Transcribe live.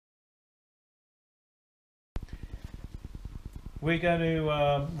We're going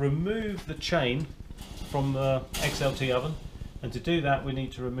to remove the chain from the XLT oven, and to do that we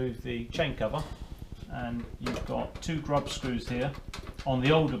need to remove the chain cover, and you've got 2 grub screws here. On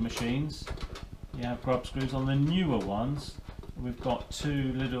the older machines you have grub screws, on the newer ones we've got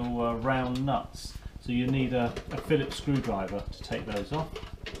 2 little round nuts, so you need a Phillips screwdriver to take those off.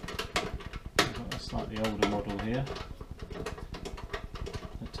 We've got a slightly older model here.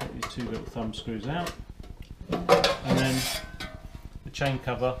 I'll take these 2 little thumb screws out, and then the chain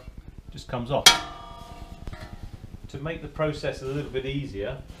cover just comes off. To make the process a little bit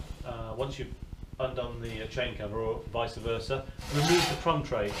easier, once you've undone the chain cover, or vice versa, remove the crumb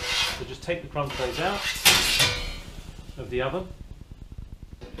tray. So just take the crumb trays out of the oven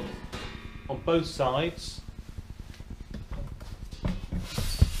on both sides.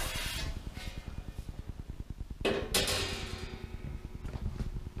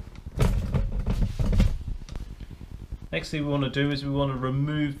 Next thing we want to do is we want to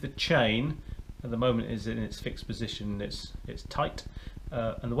remove the chain. At the moment it is in its fixed position, it's tight,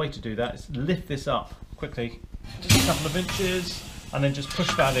 and the way to do that is lift this up quickly, just a couple of inches, and then just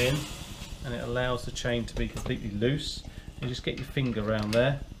push that in, and it allows the chain to be completely loose. You just get your finger around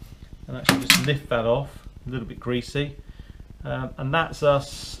there and actually just lift that off, a little bit greasy, and that's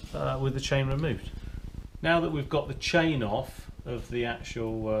us with the chain removed. Now that we've got the chain off of the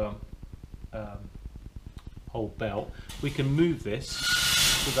actual whole belt, we can move this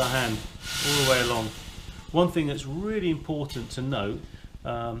with our hand all the way along. One thing that's really important to note,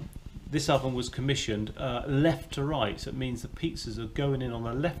 this oven was commissioned left to right, so it means the pizzas are going in on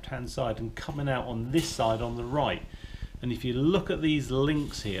the left hand side and coming out on this side on the right. And if you look at these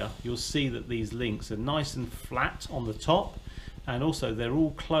links here, you'll see that these links are nice and flat on the top, and also they're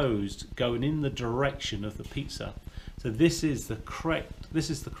all closed going in the direction of the pizza. So this is the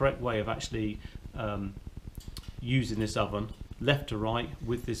correct way of actually using this oven, left to right,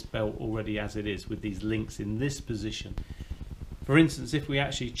 with this belt already as it is, with these links in this position. For instance, if we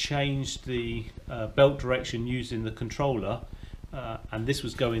actually changed the belt direction using the controller, and this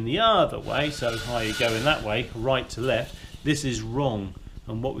was going the other way, so i.e. going that way, right to left, this is wrong,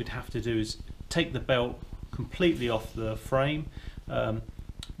 and what we'd have to do is take the belt completely off the frame,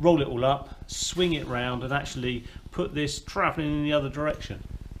 roll it all up, swing it round, and actually put this travelling in the other direction.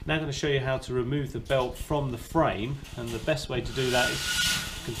 Now I'm going to show you how to remove the belt from the frame, and the best way to do that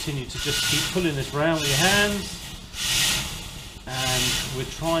is continue to just keep pulling this round with your hands, and we're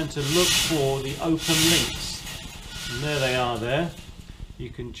trying to look for the open links, and there they are there.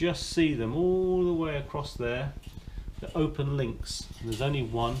 You can just see them all the way across there, the open links. There's only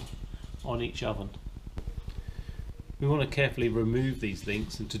one on each oven. We want to carefully remove these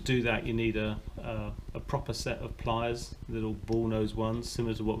links, and to do that you need a proper set of pliers, little ball nose ones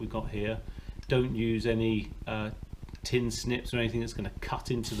similar to what we've got here. Don't use any tin snips or anything that's going to cut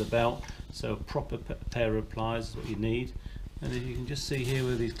into the belt, so a proper pair of pliers is what you need. And as you can just see here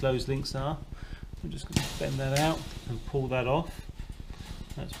where these closed links are, I'm just going to bend that out and pull that off.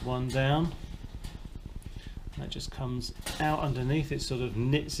 That's one down. That just comes out underneath, it sort of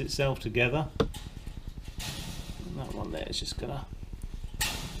knits itself together. That one there is just going to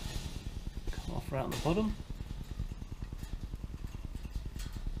come off around the bottom.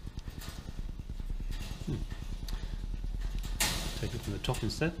 Take it from the top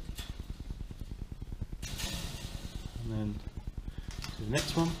instead. And then to the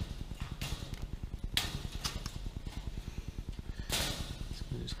next one. It's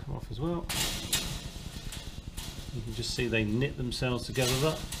going to just come off as well. You can just see they knit themselves together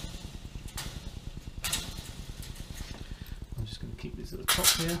there. Keep these at the top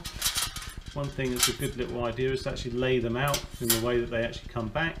here. One thing that's a good little idea is to actually lay them out in the way that they actually come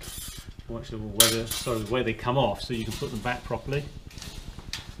back, or actually the way they come off, so you can put them back properly.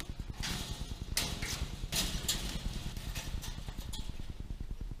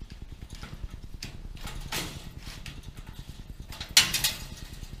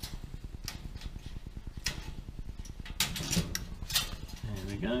 There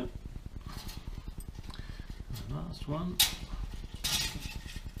we go. The last one.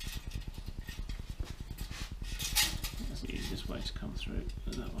 Way to come through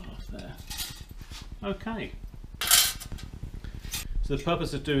with that one off there. Okay, so the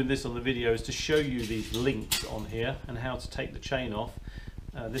purpose of doing this on the video is to show you these links on here and how to take the chain off.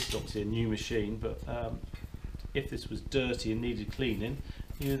 This is obviously a new machine, but if this was dirty and needed cleaning,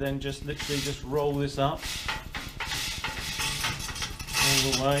 you then just literally just roll this up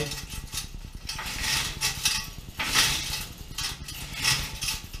all the way.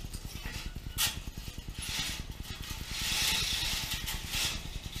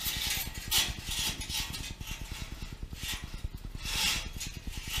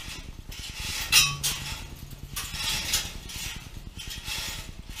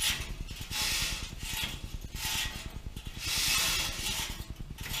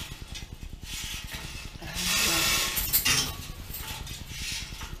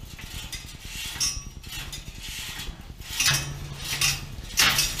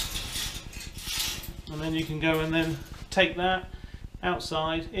 and you can go and then take that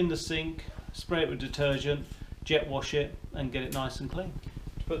outside in the sink, spray it with detergent, jet wash it, and get it nice and clean.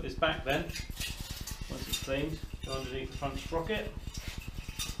 To put this back then, once it's cleaned, go underneath the front sprocket,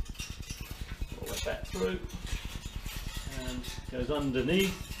 pull it back through, and goes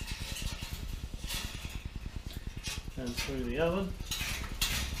underneath and through the oven.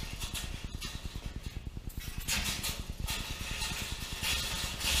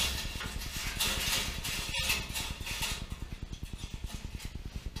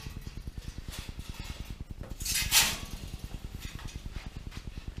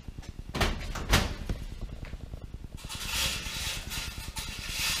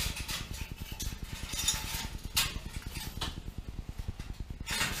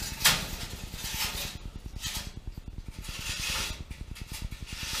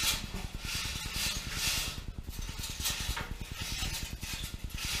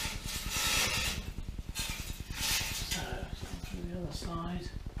 Side.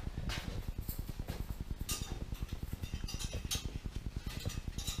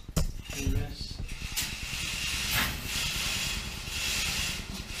 Do this.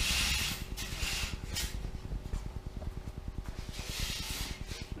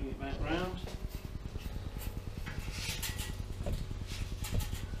 Bring it back round.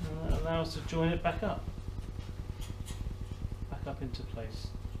 And that allows us to join it back up into place,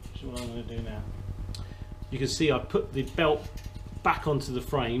 which is what I'm going to do now. You can see I put the belt back onto the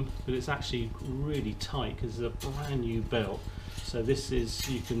frame, but it's actually really tight because it's a brand new belt. So this is,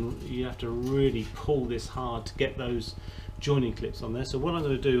 you have to really pull this hard to get those joining clips on there. So what I'm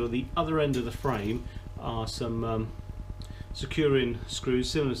going to do at the other end of the frame are some securing screws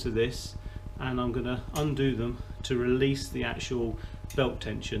similar to this, and I'm going to undo them to release the actual belt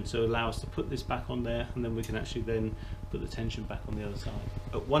tension, so allow us to put this back on there, and then we can actually then put the tension back on the other side.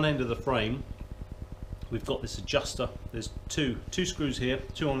 At one end of the frame we've got this adjuster. There's two screws here,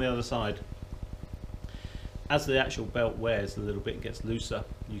 two on the other side. As the actual belt wears a little bit and gets looser,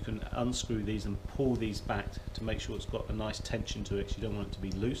 you can unscrew these and pull these back to make sure it's got a nice tension to it, because you don't want it to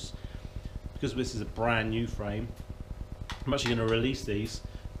be loose. Because this is a brand new frame, I'm actually going to release these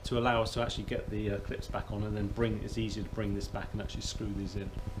to allow us to actually get the clips back on, and then it's easier to bring this back and actually screw these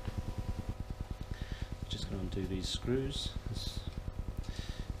in. Just going to undo these screws.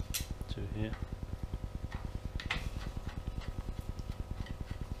 Two here.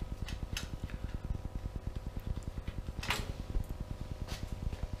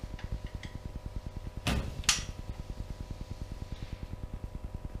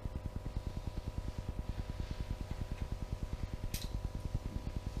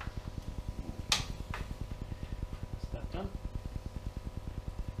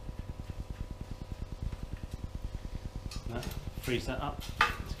 That frees that up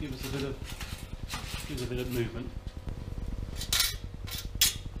to give us a bit of movement.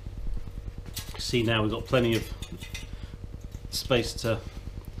 See, now we've got plenty of space to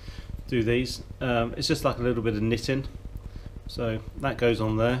do these. It's just like a little bit of knitting, so that goes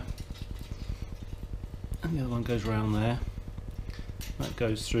on there, and the other one goes around there, that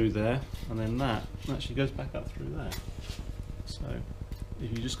goes through there, and then that actually goes back up through there. So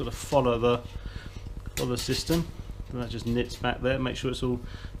if you just got to follow the system, and that just knits back there, make sure it's all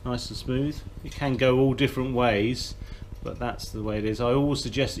nice and smooth. It can go all different ways, but that's the way it is. I always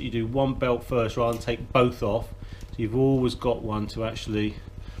suggest that you do one belt first rather than take both off, so you've always got one to actually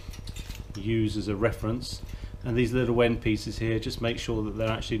use as a reference. And these little end pieces here, just make sure that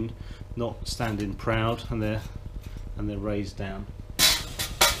they're actually not standing proud and they're raised down.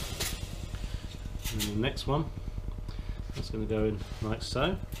 And then the next one, that's going to go in like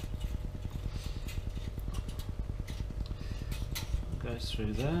so. Goes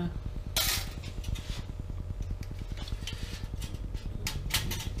through there.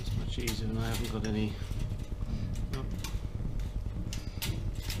 It's much easier when I haven't got any. Nope.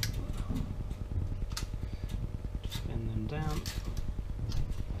 Just bend them down.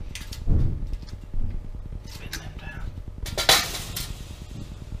 Bend them down.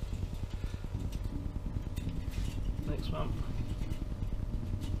 Next one.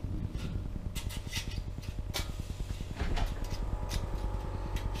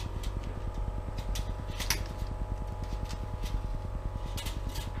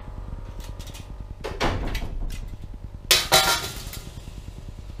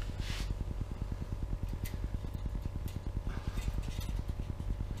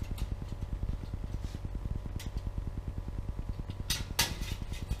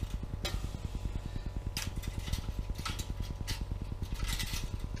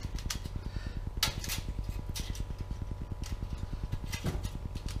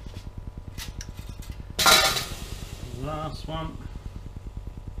 last one.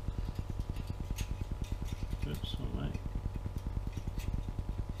 Oops, all right.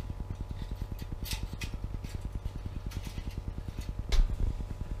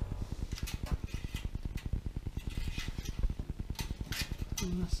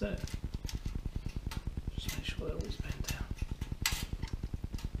 And that's it. Just make sure they're always bent down.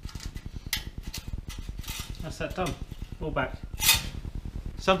 That's that done. All back.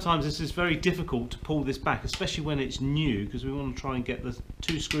 Sometimes this is very difficult to pull this back, especially when it's new, because we want to try and get the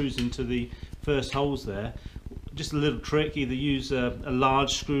 2 screws into the first holes there. Just a little trick, either use a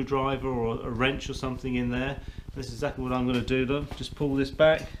large screwdriver or a wrench or something in there. This is exactly what I'm going to do though. Just pull this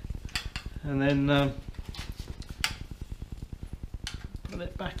back and then put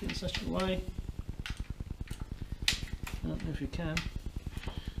it back in such a way. I don't know if you can.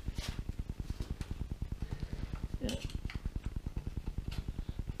 Yeah.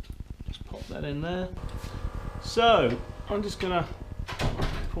 Pop that in there. So I'm just gonna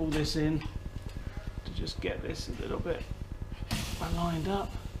pull this in to just get this a little bit lined up.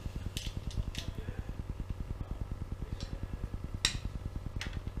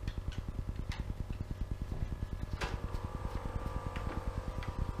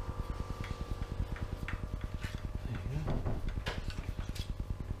 There you go.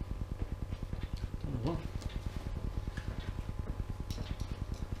 Another one.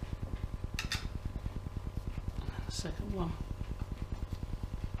 Second one.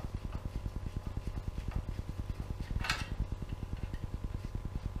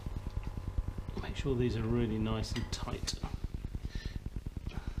 Make sure these are really nice and tight.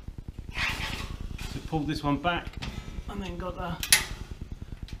 So pull this one back and then got another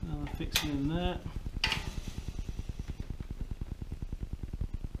fixing in there.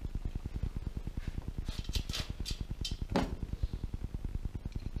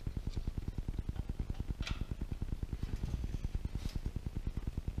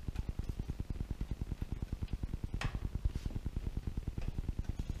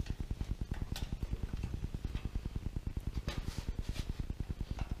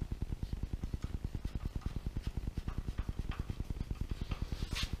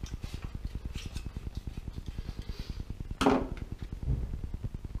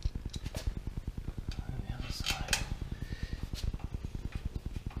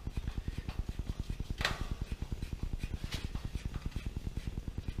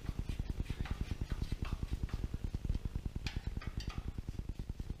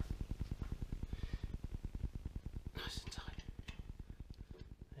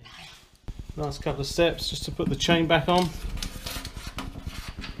 Last couple of steps just to put the chain back on.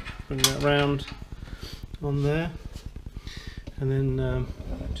 Bring that round on there, and then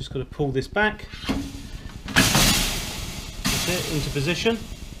just got to pull this back. That's it, into position.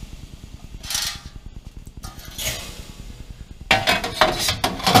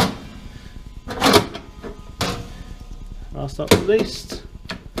 Last but not least,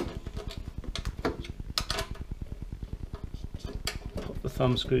 pop the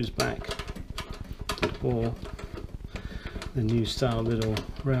thumb screws back, or the new style little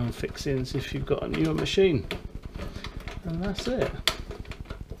round fixings if you've got a newer machine, and that's it.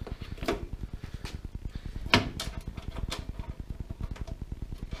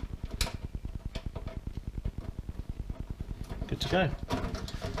 Good to go.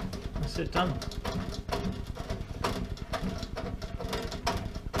 That's it, done.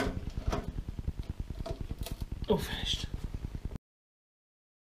 All finished.